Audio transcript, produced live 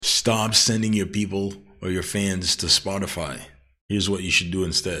Stop sending your people or your fans to Spotify. Here's what you should do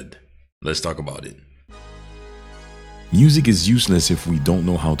instead. Let's talk about it. Music is useless if we don't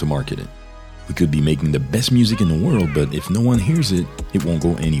know how to market it. We could be making the best music in the world, but if no one hears it, it won't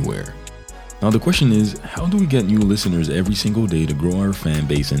go anywhere. Now the question is, how do we get new listeners every single day to grow our fan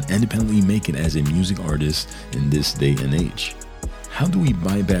base and independently make it as a music artist in this day and age? How do we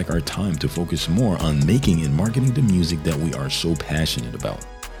buy back our time to focus more on making and marketing the music that we are so passionate about?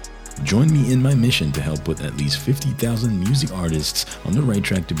 Join me in my mission to help put at least 50,000 music artists on the right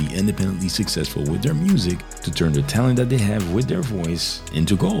track to be independently successful with their music, to turn the talent that they have with their voice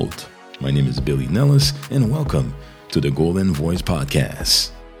into gold. My name is Billy Nellis, and welcome to the Golden Voice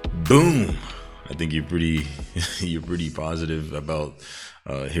Podcast. Boom! I think you're pretty positive about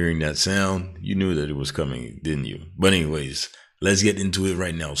hearing that sound. You knew that it was coming, didn't you? But anyways, let's get into it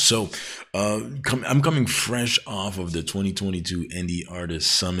right now. So I'm coming fresh off of the 2022 Indie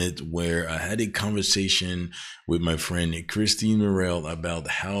Artist Summit, where I had a conversation with my friend Christine Morel about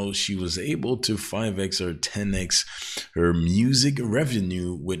how she was able to 5x or 10x her music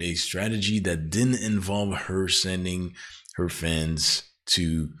revenue with a strategy that didn't involve her sending her fans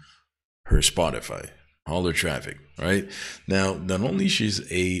to her Spotify, all her traffic, right? Now, not only she's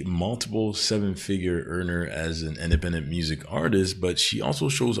a multiple seven-figure earner as an independent music artist, but she also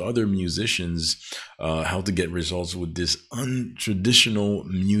shows other musicians how to get results with this untraditional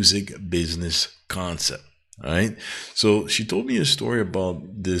music business concept. All right. So she told me a story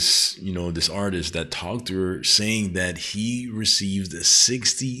about this artist that talked to her, saying that he received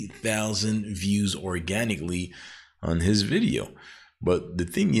 60,000 views organically on his video. But the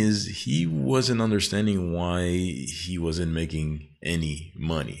thing is, he wasn't understanding why he wasn't making any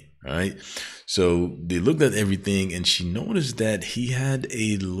money, right? So they looked at everything, and she noticed that he had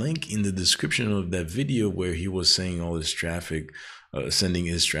a link in the description of that video where he was saying all his traffic, sending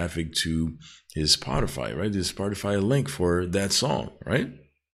his traffic to his Spotify, right? His Spotify link for that song, right?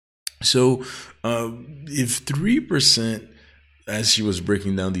 So if 3%, as she was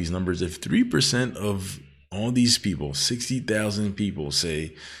breaking down these numbers, if 3% of all these people, 60,000 people,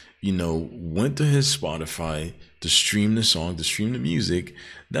 say, went to his Spotify to stream the song, to stream the music,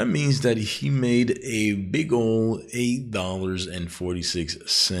 that means that he made a big old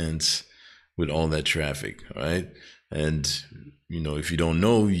 $8.46 with all that traffic, right? And, if you don't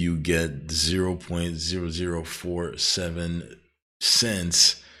know, you get 0.0047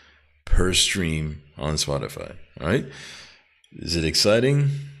 cents per stream on Spotify, right? Is it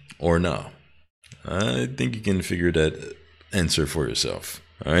exciting or not? I think you can figure that answer for yourself.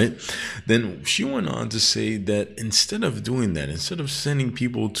 All right. Then she went on to say that instead of doing that, instead of sending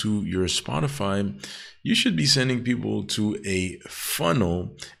people to your Spotify, you should be sending people to a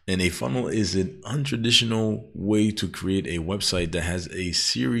funnel. And a funnel is an untraditional way to create a website that has a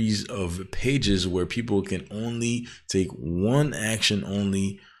series of pages where people can only take one action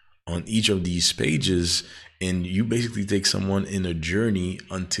only on each of these pages. And you basically take someone in a journey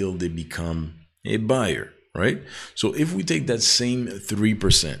until they become a buyer, right? So if we take that same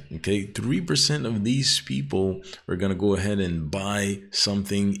 3%, okay, 3% of these people are going to go ahead and buy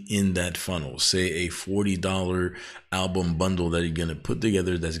something in that funnel, say a $40 album bundle that you're going to put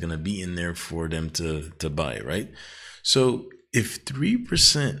together that's going to be in there for them to buy, right? So if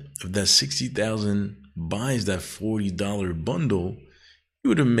 3% of that 60,000 buys that $40 bundle, you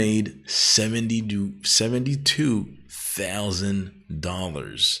would have made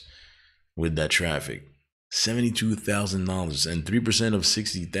 $72,000 with that traffic. $72,000, and 3% of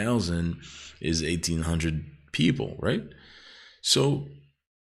 60,000 is 1,800 people, right? So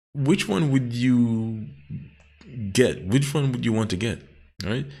which one would you get? Which one would you want to get,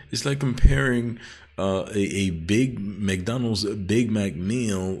 right? It's like comparing a big McDonald's Big Mac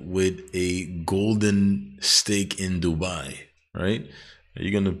meal with a golden steak in Dubai, right? Are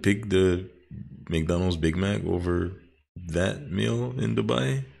you gonna pick the McDonald's Big Mac over that meal in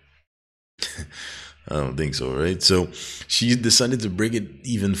Dubai? I don't think so, right? So she decided to break it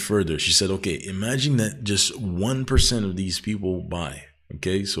even further. She said, okay, imagine that just 1% of these people buy.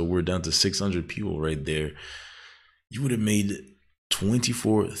 Okay, so we're down to 600 people right there. You would have made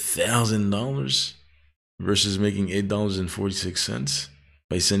 $24,000 versus making $8.46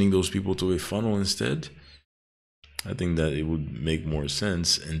 by sending those people to a funnel instead. I think that it would make more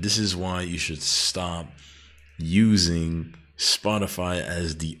sense. And this is why you should stop using Spotify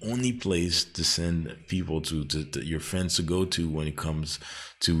as the only place to send people to your friends to go to when it comes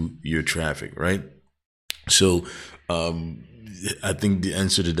to your traffic, right? So I think the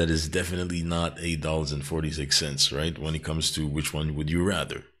answer to that is definitely not $8.46, right? When it comes to which one would you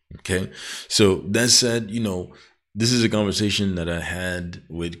rather. Okay. So that said, this is a conversation that I had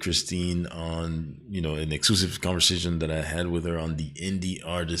with Christine on, an exclusive conversation that I had with her on the Indie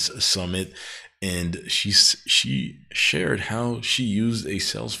Artist Summit. And she shared how she used a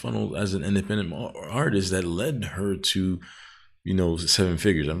sales funnel as an independent artist that led her to, seven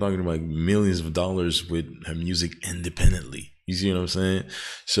figures. I'm talking about millions of dollars with her music independently. You see what I'm saying?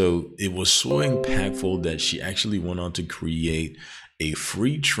 So it was so impactful that she actually went on to create a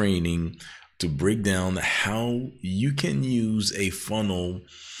free training to break down how you can use a funnel,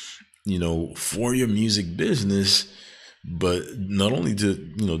 for your music business, but not only to,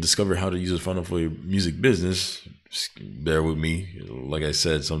 discover how to use a funnel for your music business. Bear with me. Like I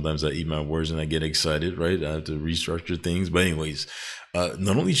said, sometimes I eat my words and I get excited, right? I have to restructure things. But anyways,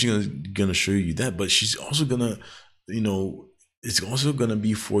 not only is she gonna show you that, but she's also gonna, it's also going to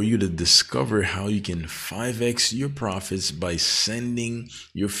be for you to discover how you can 5x your profits by sending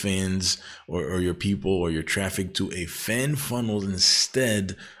your fans or your people or your traffic to a fan funnel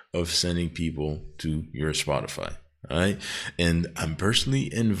instead of sending people to your Spotify. All right. And I'm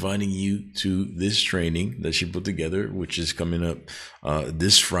personally inviting you to this training that she put together, which is coming up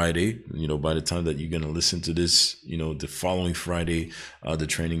this Friday. By the time that you're going to listen to this, the following Friday, the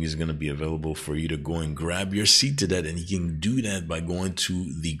training is going to be available for you to go and grab your seat to that. And you can do that by going to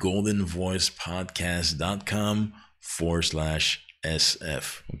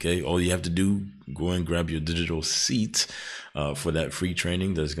thegoldenvoicepodcast.com/SF. Okay. All you have to do, go and grab your digital seat for that free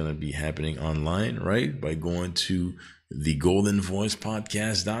training that's going to be happening online, right? By going to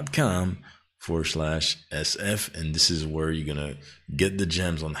thegoldenvoicepodcast.com/SF. And this is where you're going to get the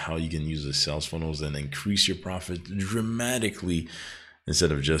gems on how you can use the sales funnels and increase your profit dramatically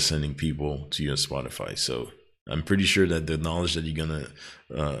instead of just sending people to your Spotify. So I'm pretty sure that the knowledge that you're going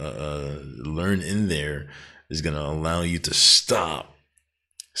to learn in there is going to allow you to stop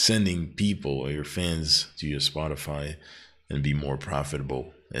sending people or your fans to your Spotify and be more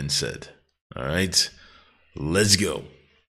profitable instead. All right, let's go.